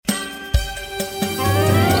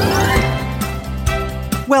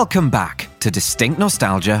Welcome back to Distinct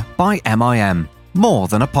Nostalgia by MIM. More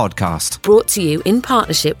than a podcast. Brought to you in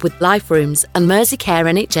partnership with Life Rooms and Merseycare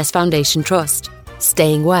NHS Foundation Trust.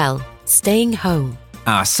 Staying well, staying home.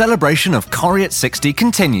 Our celebration of Corrie at 60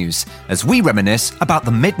 continues as we reminisce about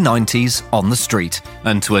the mid-90s on the street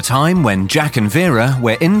and to a time when Jack and Vera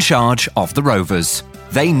were in charge of the Rovers.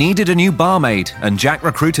 They needed a new barmaid and Jack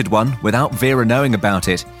recruited one without Vera knowing about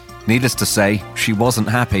it. Needless to say, she wasn't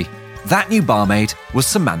happy. That new barmaid was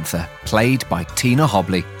Samantha, played by Tina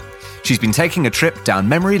Hobley. She's been taking a trip down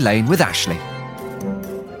memory lane with Ashley.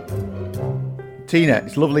 Tina,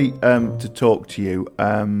 it's lovely to talk to you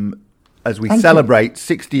as we celebrate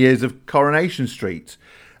 60 years of Coronation Street.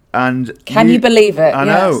 And Can you believe it? I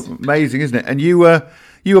know, amazing, isn't it? And you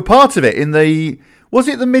were part of it in was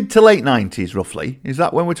it the mid to late 90s, roughly? Is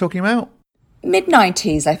that when we're talking about?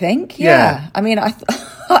 Mid-90s, I think, yeah. I mean,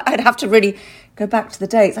 I'd have to really go back to the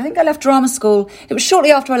dates. I think I left drama school. It was shortly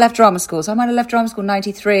after I left drama school. So I might have left drama school in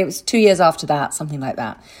 93. It was 2 years after that, something like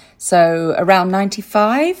that. So around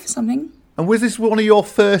 95, something. And was this one of your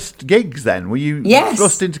first gigs then? Were you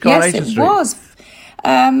thrust into Coronation Street? Yes, it was.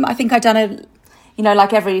 I think I'd done it,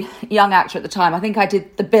 like every young actor at the time. I think I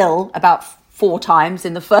did the bill about 4 times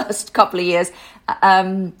in the first couple of years.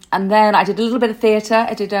 And then I did a little bit of theatre.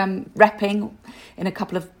 I did repping in a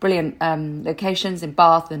couple of brilliant locations in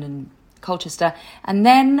Bath and in Colchester. And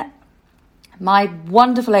then my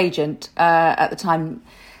wonderful agent at the time,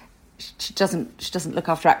 she doesn't look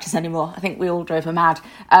after actors anymore. I think we all drove her mad.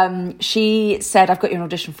 She said, "I've got you an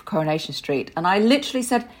audition for Coronation Street." And I literally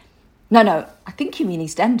said, No, I think you mean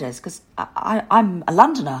EastEnders, because I'm a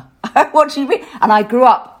Londoner. What do you mean? And I grew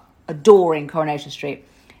up adoring Coronation Street.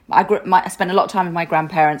 I spent a lot of time with my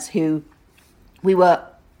grandparents who, we were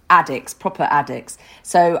addicts, proper addicts.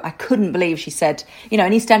 So I couldn't believe she said,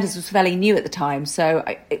 and EastEnders was fairly new at the time. So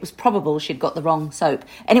it was probable she'd got the wrong soap.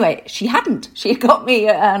 Anyway, she hadn't. She had got me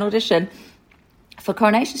an audition for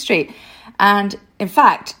Coronation Street. And in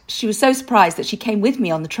fact, she was so surprised that she came with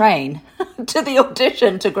me on the train to the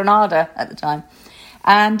audition to Granada at the time.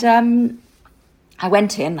 And I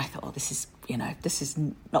went in, I thought, this is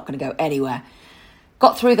not going to go anywhere.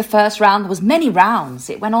 Got through the first round. There was many rounds.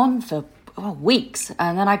 It went on for weeks.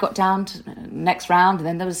 And then I got down to the next round, and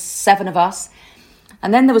then there was 7 of us.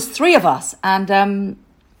 And then there was 3 of us. And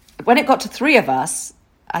when it got to 3 of us,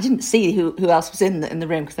 I didn't see who else was in the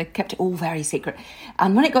room because they kept it all very secret.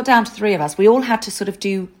 And when it got down to 3 of us, we all had to sort of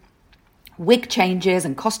do wig changes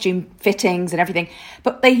and costume fittings and everything.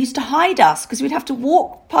 But they used to hide us because we'd have to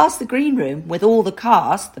walk past the green room with all the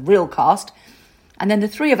cast, the real cast. And then the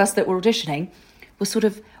 3 of us that were auditioning were sort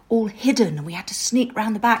of all hidden, and we had to sneak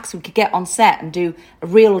round the back so we could get on set and do a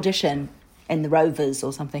real audition in the Rovers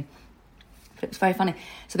or something. But it was very funny.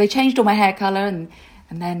 So they changed all my hair colour, and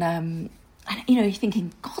then you're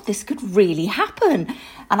thinking, God, this could really happen.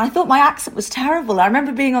 And I thought my accent was terrible. I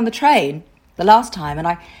remember being on the train the last time,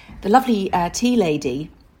 and the lovely tea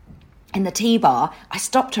lady in the tea bar, I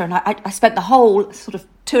stopped her, and I spent the whole sort of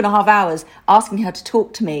 2.5 hours asking her to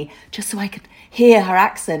talk to me just so I could hear her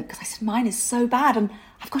accent, because I said, mine is so bad, and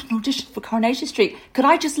I've got an audition for Coronation Street. Could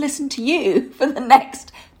I just listen to you for the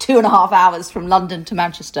next 2.5 hours from London to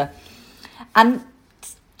Manchester? And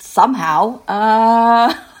somehow,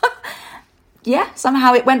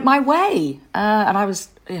 somehow it went my way. And I was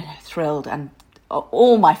thrilled, and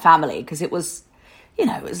all my family, because it was,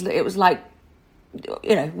 it was like,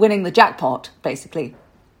 winning the jackpot, basically.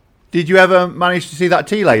 Did you ever manage to see that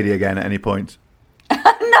tea lady again at any point?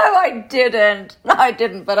 No, I didn't.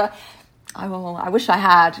 But I wish I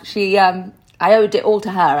had. I owed it all to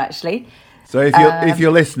her, actually. So if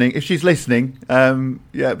you're listening, if she's listening,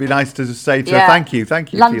 it'd be nice to just say to her, thank you,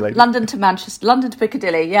 tea lady. London to Manchester, London to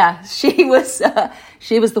Piccadilly. Yeah, she was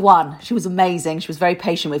the one. She was amazing. She was very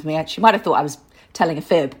patient with me. She might have thought I was telling a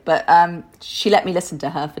fib, but she let me listen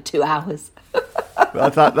to her for 2 hours.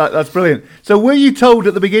 That's brilliant. So were you told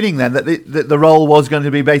at the beginning then that the role was going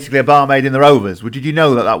to be basically a barmaid in the Rovers? Did you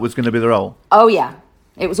know that was going to be the role? Oh, yeah.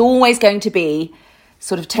 It was always going to be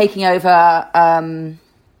sort of taking over.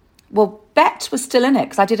 Bet was still in it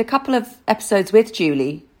because I did a couple of episodes with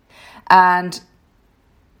Julie, and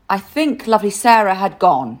I think lovely Sarah had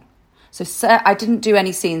gone. So I didn't do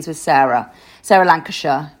any scenes with Sarah. Sarah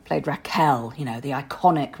Lancashire played Raquel, the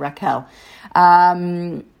iconic Raquel.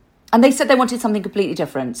 And they said they wanted something completely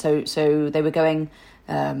different. So they were going,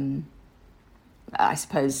 I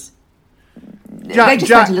suppose, they just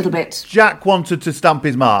went a little bit. Jack wanted to stamp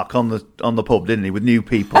his mark on the pub, didn't he, with new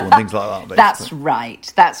people and things like that. Basically.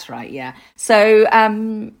 That's right, yeah. So,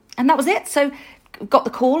 and that was it. So got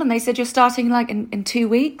the call and they said, you're starting like in 2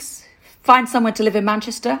 weeks. find somewhere to live in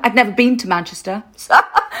Manchester. I'd never been to Manchester. So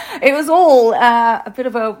it was all a bit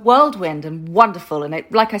of a whirlwind and wonderful. And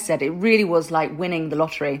like I said, it really was like winning the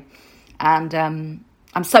lottery. And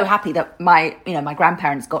I'm so happy that my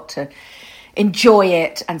grandparents got to enjoy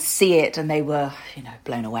it and see it, and they were,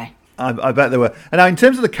 blown away. I bet they were. And now, in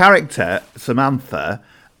terms of the character, Samantha,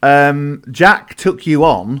 Jack took you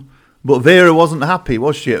on, but Vera wasn't happy,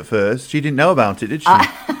 was she, at first? She didn't know about it, did she?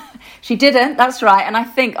 She didn't, that's right. And I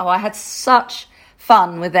think, I had such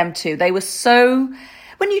fun with them too. They were so...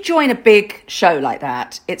 When you join a big show like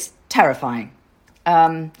that, it's terrifying.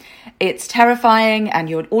 It's terrifying,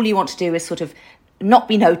 and all you want to do is sort of not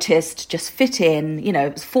be noticed, just fit in.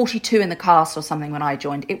 It was 42 in the cast or something when I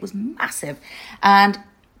joined. It was massive. And,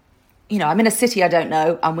 I'm in a city I don't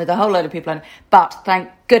know. I'm with a whole load of people I know. But thank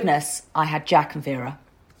goodness I had Jack and Vera.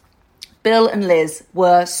 Bill and Liz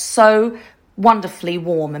were so wonderfully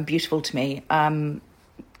warm and beautiful to me.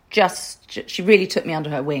 She really took me under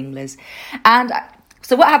her wing, Liz. And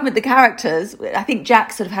so what happened with the characters, I think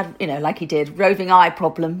Jack sort of had, like he did, roving eye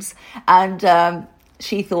problems. And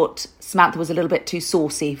she thought Samantha was a little bit too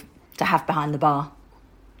saucy to have behind the bar.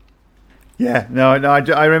 Yeah, no,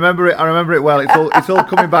 I remember it. I remember it well. It's all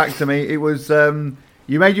coming back to me. It was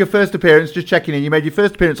you made your first appearance. Just checking in. You made your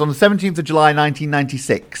first appearance on the 17th of July,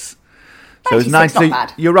 1996. So it was nice. Not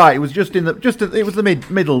bad. You're right. It was it was the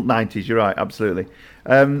middle 90s. You're right, absolutely.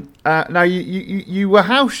 Now you were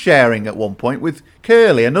house sharing at one point with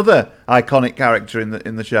Curly, another iconic character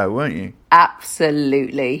in the show, weren't you?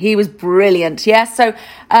 Absolutely, he was brilliant. Yeah. So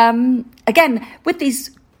again, with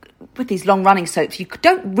these long running soaps, you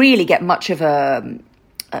don't really get much of a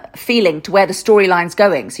feeling to where the storyline's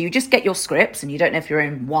going. So you just get your scripts, and you don't know if you're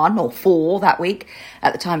in 1 or 4 that week.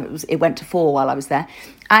 At the time, it went to 4 while I was there,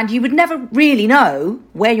 and you would never really know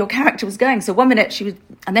where your character was going. So one minute she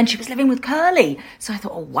was living with Curly. So I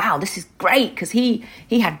thought, oh wow, this is great, because he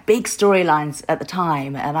had big storylines at the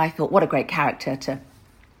time, and I thought, what a great character to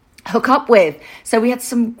hook up with. So we had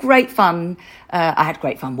some great fun. I had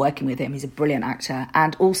great fun working with him. He's a brilliant actor,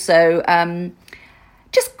 and also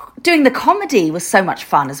just doing the comedy was so much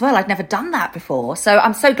fun as well. I'd never done that before. So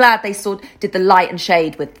I'm so glad they did the light and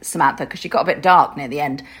shade with Samantha, because she got a bit dark near the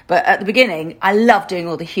end. But at the beginning, I love doing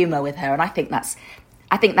all the humour with her, and I think that's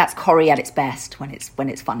Corrie at its best, when it's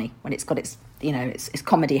funny, when it's got its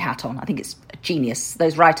comedy hat on. I think it's a genius.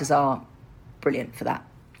 Those writers are brilliant for that.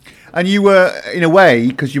 And you were, in a way,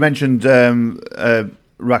 because you mentioned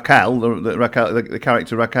Raquel, the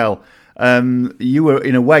character Raquel. You were,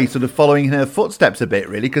 in a way, sort of following in her footsteps a bit,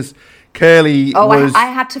 really, because Curly was... I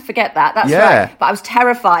had to forget that, that's right. But I was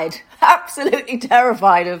terrified, absolutely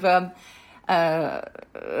terrified of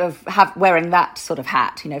wearing that sort of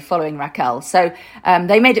hat, following Raquel. So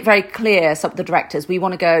they made it very clear, some of the directors, we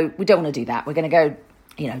don't want to do that. We're going to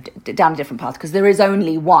go, down a different path, because there is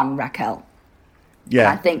only one Raquel.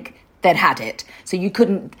 Yeah. And I think they'd had it. So you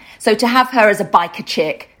couldn't... So to have her as a biker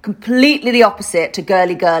chick, completely the opposite to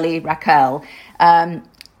girly Raquel,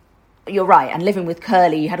 you're right. And living with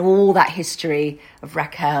Curly, you had all that history of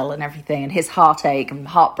Raquel and everything, and his heartache and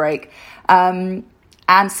heartbreak. And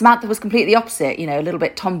Samantha was completely opposite, a little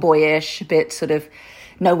bit tomboyish, a bit sort of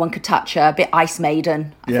no one could touch her, a bit Ice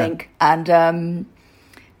Maiden, I think. And,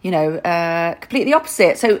 completely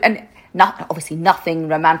opposite. So, and... obviously nothing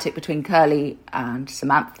romantic between Curly and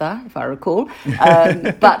Samantha, if I recall,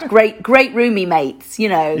 but great roomie mates,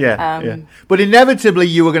 Yeah. But inevitably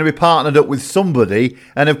you were going to be partnered up with somebody,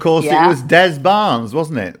 and of course it was Des Barnes,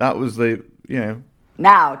 wasn't it? That was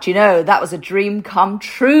Now, do you know, that was a dream come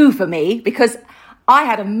true for me, because I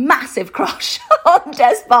had a massive crush on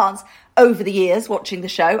Des Barnes over the years watching the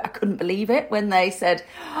show. I couldn't believe it when they said,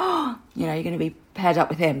 you're going to be paired up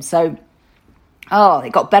with him. So...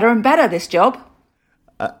 it got better and better, this job.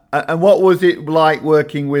 And what was it like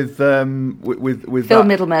working with Phil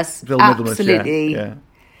Middlemas? Phil Middlemas, absolutely. Yeah.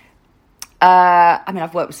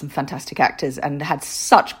 I've worked with some fantastic actors and had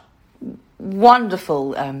such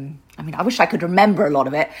wonderful. I wish I could remember a lot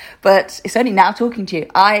of it, but it's only now talking to you.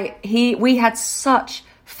 We had such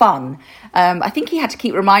fun. I think he had to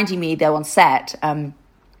keep reminding me, though, on set.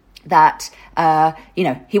 That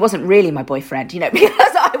he wasn't really my boyfriend,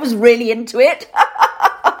 because I was really into it.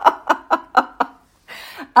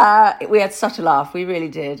 We had such a laugh, we really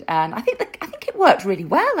did, and I think it worked really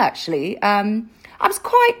well. Actually, I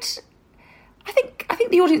think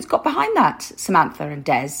the audience got behind that Samantha and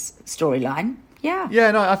Des storyline. Yeah. Yeah,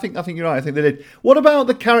 no, I think you're right. I think they did. What about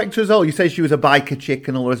the character as well? You say she was a biker chick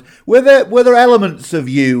and all this. Were there elements of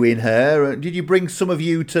you in her? Did you bring some of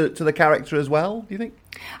you to the character as well, do you think?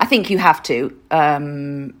 I think you have to,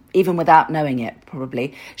 even without knowing it,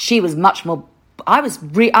 probably. She was much more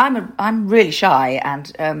I'm really shy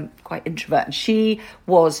and quite introvert, and she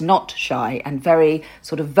was not shy and very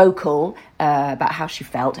sort of vocal about how she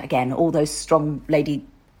felt. Again, all those strong lady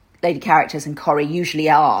characters in Corrie usually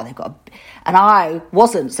are. And I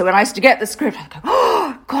wasn't. So when I used to get the script, I'd go,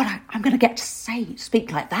 oh God, I'm going to get to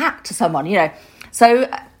speak like that to someone, you know. So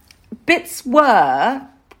bits were,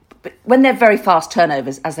 when they're very fast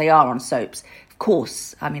turnovers, as they are on soaps, of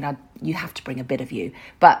course, I mean, you have to bring a bit of you,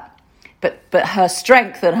 but her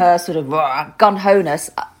strength and her sort of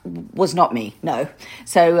gun-ho-ness was not me, no.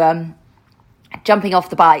 So jumping off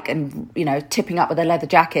the bike and, you know, tipping up with a leather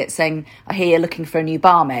jacket saying, I hear you're looking for a new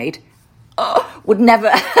barmaid, would never,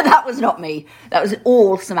 that was not me. That was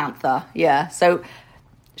all Samantha, yeah. So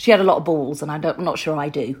she had a lot of balls, and I'm not sure I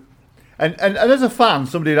do. And as a fan,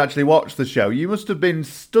 somebody who'd actually watched the show, you must have been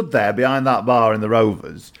stood there behind that bar in the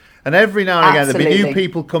Rovers. And every now and again, there'd be new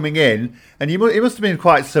people coming in, and it must have been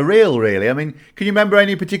quite surreal, really. I mean, can you remember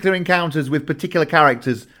any particular encounters with particular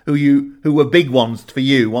characters who were big ones for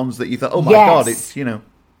you, ones that you thought, oh my God, it's, you know.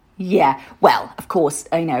 Yeah, well, of course,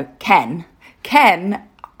 you know, Ken,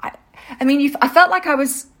 I mean, I felt like I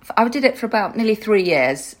did it for about nearly 3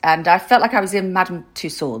 years, and I felt like I was in Madame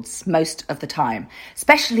Tussauds most of the time,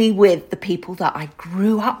 especially with the people that I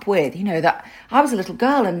grew up with, you know, that I was a little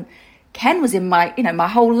girl, and Ken was in my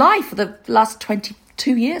whole life for the last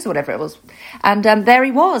 22 years or whatever it was. And there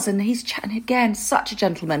he was, and he's chatting again, such a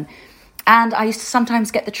gentleman. And I used to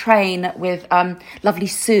sometimes get the train with lovely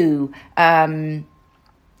Sue, and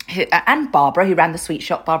Barbara, who ran the sweet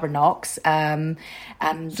shop, Barbara Knox. And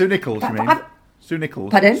Sue Nichols, you mean? Sue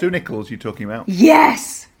Nichols. Pardon? Sue Nichols you're talking about?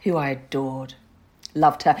 Yes, who I adored.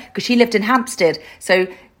 Loved her, because she lived in Hampstead. So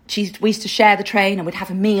we used to share the train, and we'd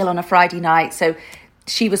have a meal on a Friday night. So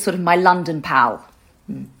she was sort of my London pal.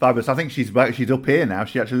 Fabulous. I think she's up here now.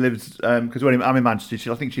 She actually lives, because I'm in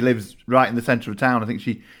Manchester, I think she lives right in the centre of town. I think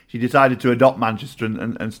she decided to adopt Manchester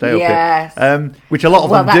and stay up here. Which a lot of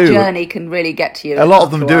them do. Well, that journey can really get to you. A lot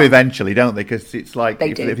of them do eventually, don't they? Because it's like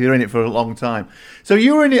if you're in it for a long time. So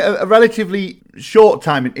you were in it a relatively short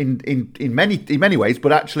time in many ways,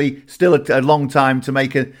 but actually still a long time to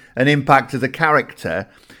make an impact as a character.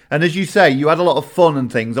 And as you say, you had a lot of fun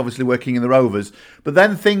and things, obviously working in the Rovers, but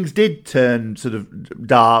then things did turn sort of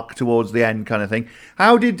dark towards the end kind of thing.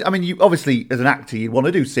 You obviously, as an actor, you want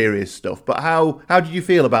to do serious stuff, but how did you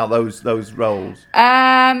feel about those roles?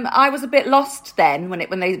 I was a bit lost then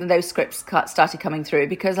when those scripts started coming through,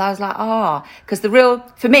 because I was like, because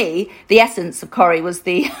for me, the essence of Corrie was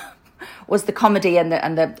the comedy and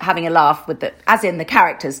the having a laugh with as in the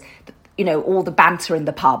characters, you know, all the banter in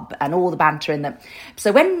the pub and all the banter in the...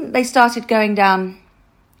 So when they started going down...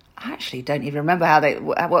 I actually don't even remember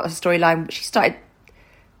what storyline... She started...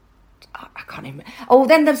 I can't even... Oh,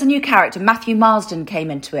 then there was a new character. Matthew Marsden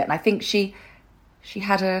came into it, and I think she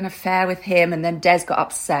had an affair with him, and then Des got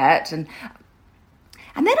upset, and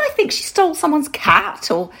then I think she stole someone's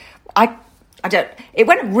cat, or... I don't... It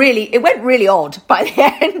went really odd by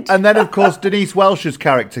the end. And then, of course, Denise Welsh's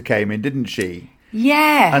character came in, didn't she?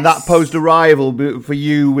 Yes. And that posed a rival for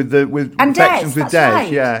you with affections with Des.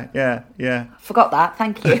 Right. Yeah. Forgot that.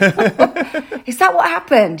 Thank you. Is that what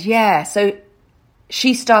happened? Yeah. So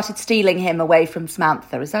she started stealing him away from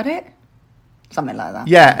Samantha. Is that it? Something like that.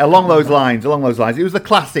 Yeah, along those lines. It was the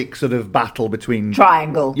classic sort of battle between...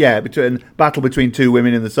 Triangle. Yeah, battle between two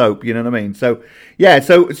women in the soap, you know what I mean? So, yeah,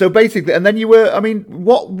 so basically... And then you were... I mean,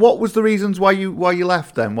 what was the reasons why you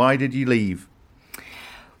left then? Why did you leave?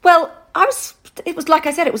 Well, it was like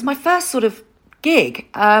I said, it was my first sort of gig,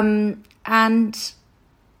 and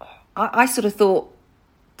I sort of thought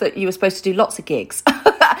that you were supposed to do lots of gigs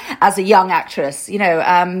as a young actress, you know,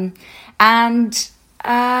 and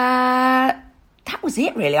that was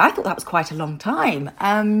it really. I thought that was quite a long time.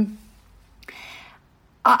 I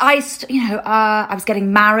was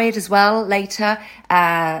getting married as well later,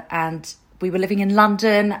 and we were living in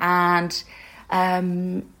London, and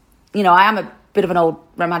you know, I am a bit of an old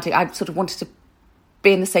romantic. I sort of wanted to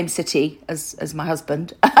be in the same city as my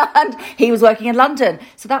husband, and he was working in London,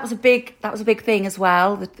 so that was a big thing as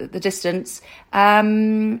well, the distance.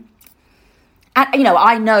 And you know,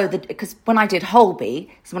 I know that because when I did Hobley,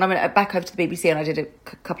 so when I went back over to the BBC, and I did a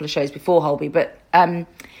couple of shows before Hobley, but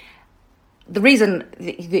the reason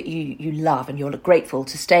that you love and you're grateful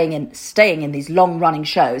to staying in these long running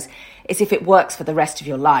shows is if it works for the rest of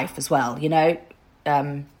your life as well, you know.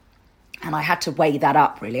 And I had to weigh that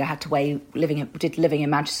up, really. I had to weigh living in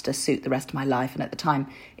Manchester suit the rest of my life, and at the time,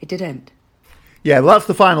 it didn't. Yeah, well, that's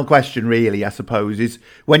the final question, really, I suppose, is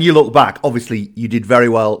when you look back, obviously you did very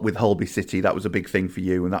well with Hobley City. That was a big thing for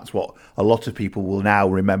you, and that's what a lot of people will now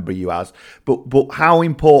remember you as. But how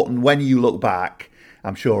important, when you look back,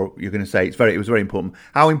 I'm sure you're going to say it was very important.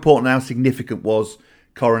 How important, how significant was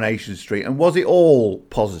Coronation Street, and was it all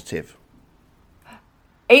positive?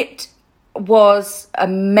 It was a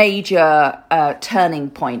major turning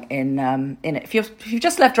point in it. If you've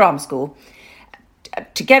just left drama school,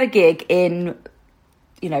 to get a gig in,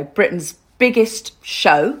 Britain's biggest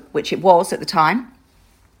show, which it was at the time.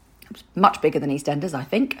 It was much bigger than EastEnders, I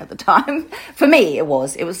think, at the time. For me, it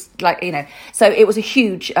was. It was like, so it was a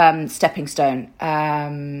huge stepping stone.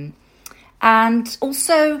 And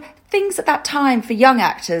also, things at that time for young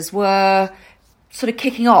actors were sort of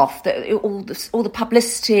kicking off. All the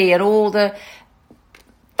publicity and all that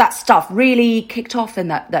stuff really kicked off in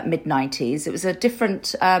that mid-90s. It was a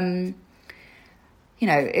different...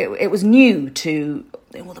 it was new to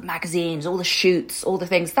all the magazines, all the shoots, all the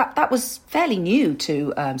things. That was fairly new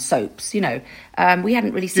to soaps, we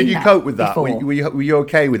hadn't really seen that. Did you cope with that? Before. Were you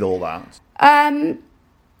okay with all that?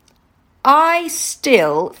 I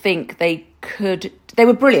still think they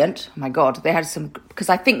were brilliant. Oh my God, they had because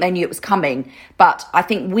I think they knew it was coming, but I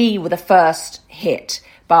think we were the first hit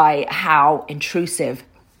by how intrusive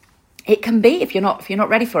it can be if you're not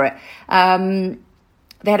ready for it.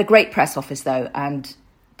 They had a great press office though,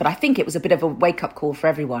 but I think it was a bit of a wake-up call for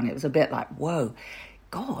everyone. It was a bit like, whoa,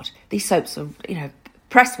 God, these soaps are,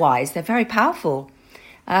 press-wise, they're very powerful.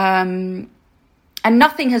 And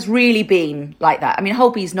nothing has really been like that. I mean,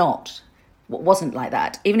 Hobley's wasn't like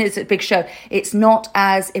that. Even if it's a big show, it's not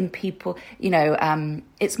as in people,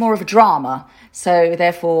 it's more of a drama. So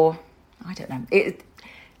therefore, I don't know.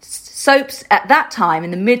 Soaps at that time in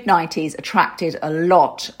the mid-90s attracted a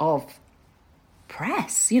lot of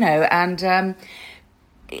press, and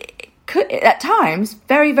it could, at times,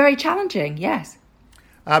 very, very challenging, yes.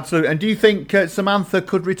 Absolutely. And do you think Samantha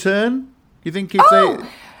could return? Do you think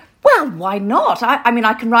Well, why not? I mean,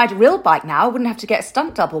 I can ride a real bike now. I wouldn't have to get a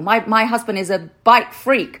stunt double. My husband is a bike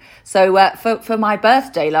freak. So for my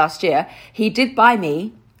birthday last year, he did buy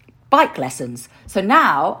me bike lessons. So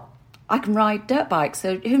now I can ride dirt bikes.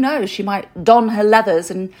 So who knows? She might don her leathers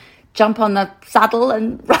and jump on the saddle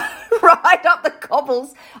and ride up the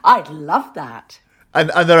cobbles. I'd love that. And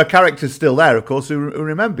there are characters still there, of course, who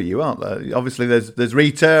remember you, aren't there? Obviously, there's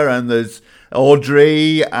Rita and there's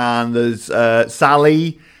Audrey and there's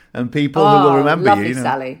Sally and people who will remember lovely you.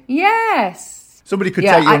 Sally. Yes. Somebody could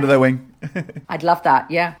take you under their wing. I'd love that,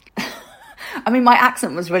 yeah. I mean, my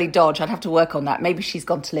accent was really dodgy. I'd have to work on that. Maybe she's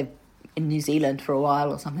gone to live in New Zealand for a while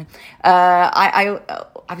or something. I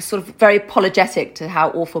was sort of very apologetic to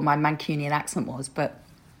how awful my Mancunian accent was, but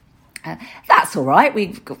that's all right.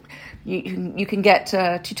 You can get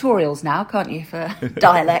tutorials now, can't you, for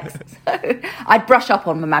dialects? So I'd brush up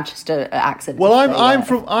on my Manchester accent. Well,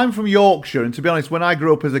 I'm from Yorkshire, and to be honest, when I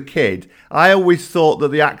grew up as a kid, I always thought that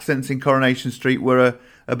the accents in Coronation Street were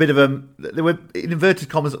a bit of they were, in inverted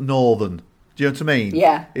commas, northern. Do you know what I mean?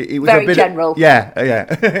 Yeah, it was very a bit general. Yeah,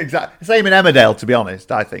 exactly. Same in Emmerdale, to be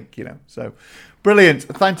honest, I think, So, brilliant,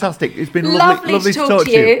 fantastic. It's been lovely to talk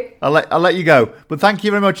to you. I'll let you go. But thank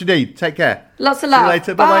you very much indeed. Take care. Lots of love. See you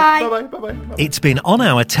later. Bye. Bye-bye. It's been on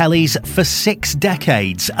our tellies for 6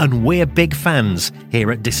 decades, and we're big fans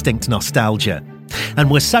here at Distinct Nostalgia.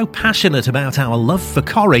 And we're so passionate about our love for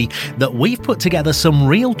Corrie that we've put together some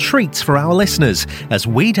real treats for our listeners as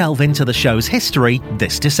we delve into the show's history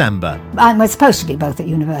this December. I was supposed to be both at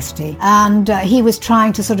university, and he was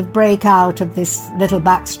trying to sort of break out of this little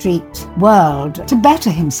backstreet world to better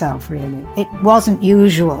himself, really. It wasn't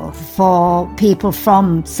usual for people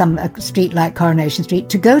from a street like Coronation Street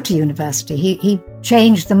to go to university. He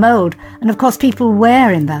changed the mould. And of course, people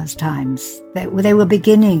were in those times. They were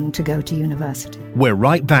beginning to go to university. We're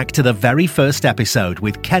right back to the very first episode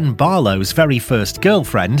with Ken Barlow's very first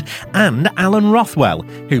girlfriend and Alan Rothwell,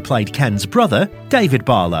 who played Ken's brother, David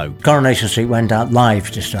Barlow. Coronation Street went out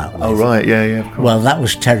live to start with. Oh, right, yeah, of course. Well, that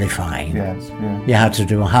was terrifying. Yes, yeah. You had to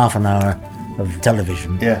do a half an hour of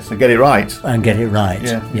television. Yes, so get it right. And get it right,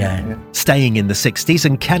 yeah. Staying in the 60s,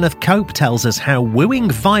 and Kenneth Cope tells us how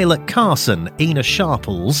wooing Violet Carson, Ina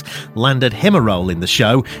Sharples, landed him a role in the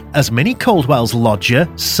show as Minnie Caldwell's lodger,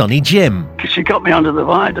 Sonny Jim. She got me under the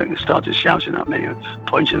viaduct and started shouting at me,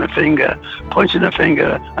 pointing a finger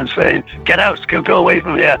and saying, "Get out, go away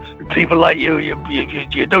from here. People like you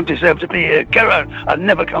don't deserve to be here. Get out and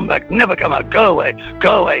never come back, never come out. Go away.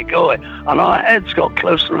 And our heads got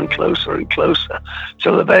closer and closer and closer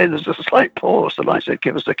till there's a slight pause, and I said,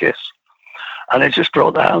 "Give us a kiss." And it just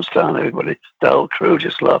brought the house down. Everybody, the whole crew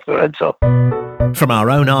just laughed their heads off. From our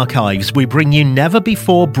own archives, we bring you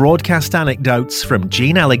never-before broadcast anecdotes from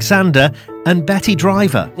Jean Alexander and Betty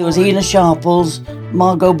Driver. There was Ena Sharples,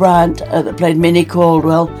 Margot Brandt that played Minnie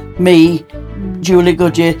Caldwell, me, Julie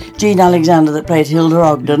Goodyear, Jean Alexander that played Hilda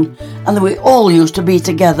Ogden, and we all used to be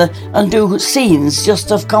together and do scenes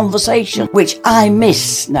just of conversation, which I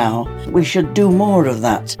miss now. We should do more of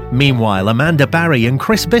that. Meanwhile, Amanda Barry and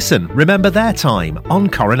Chris Bisson remember their time on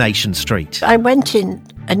Coronation Street. I went in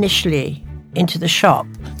initially into the shop,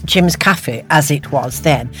 Jim's Cafe, as it was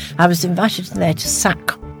then. I was invited in there to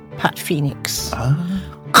sack Pat Phoenix.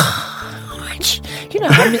 You know,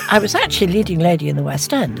 I was actually leading lady in the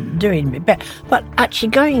West End and doing my best, but actually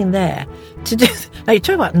going in there to do. Now you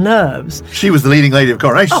talk about nerves. She was the leading lady of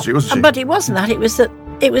Coronation Street, wasn't she? But it wasn't that. It was that.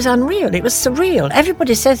 It was unreal. It was surreal.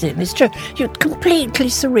 Everybody says it, and it's true. You're completely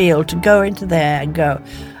surreal to go into there and go.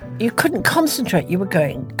 You couldn't concentrate. You were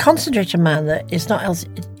going, concentrate a man that is not Elsie.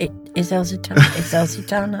 It is Elsie Tanner. It's Elsie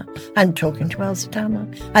Tanner. I'm talking to Elsie Tanner.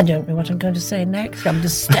 I don't know what I'm going to say next. I'm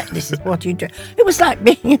just, this is what you do. It was like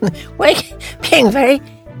being very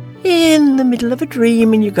in the middle of a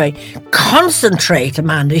dream, and you're going, concentrate,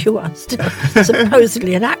 Amanda, you are still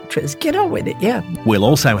supposedly an actress. Get on with it, yeah. We'll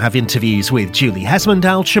also have interviews with Julie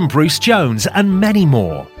Hesmondhalgh and Bruce Jones and many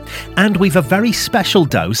more. And we've a very special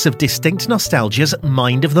dose of Distinct Nostalgia's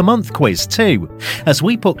Mind of the Month quiz too, as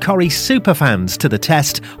we put Corrie superfans to the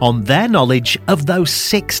test on their knowledge of those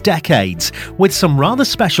 6 decades, with some rather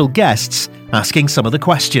special guests asking some of the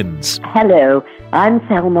questions. Hello, I'm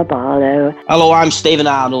Thelma Barlow. Hello, I'm Stephen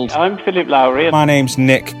Arnold. I'm Philip Lowry. My name's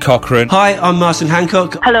Nick Cochrane. Hi, I'm Martin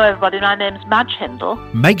Hancock. Hello everybody, my name's Madge Hindle.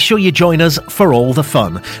 Make sure you join us for all the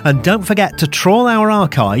fun, and don't forget to trawl our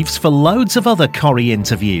archives for loads of other Corrie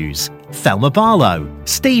interviews. Thelma Barlow,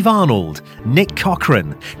 Steve Arnold, Nick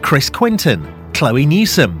Cochrane, Chris Quinton, Chloe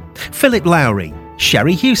Newsome, Philip Lowry,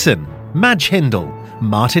 Sherry Hewson, Madge Hindle,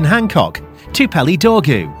 Martin Hancock, Tupeli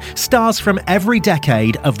Dorgu, stars from every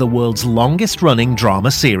decade of the world's longest-running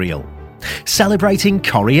drama serial. Celebrating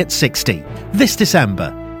Corrie at 60, this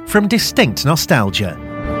December, from Distinct Nostalgia.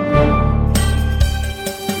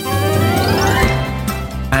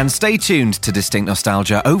 And stay tuned to Distinct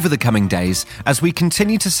Nostalgia over the coming days as we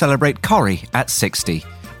continue to celebrate Corrie at 60.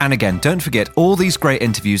 And again, don't forget, all these great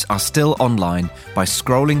interviews are still online by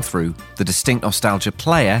scrolling through the Distinct Nostalgia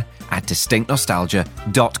player at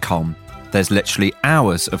distinctnostalgia.com. There's literally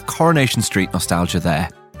hours of Coronation Street nostalgia there.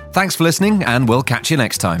 Thanks for listening, and we'll catch you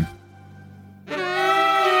next time.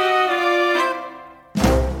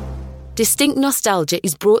 Distinct Nostalgia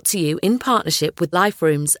is brought to you in partnership with Life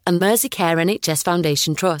Rooms and Merseycare NHS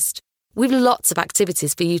Foundation Trust. We've lots of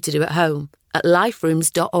activities for you to do at home at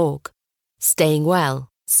liferooms.org. Staying well,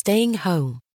 staying home.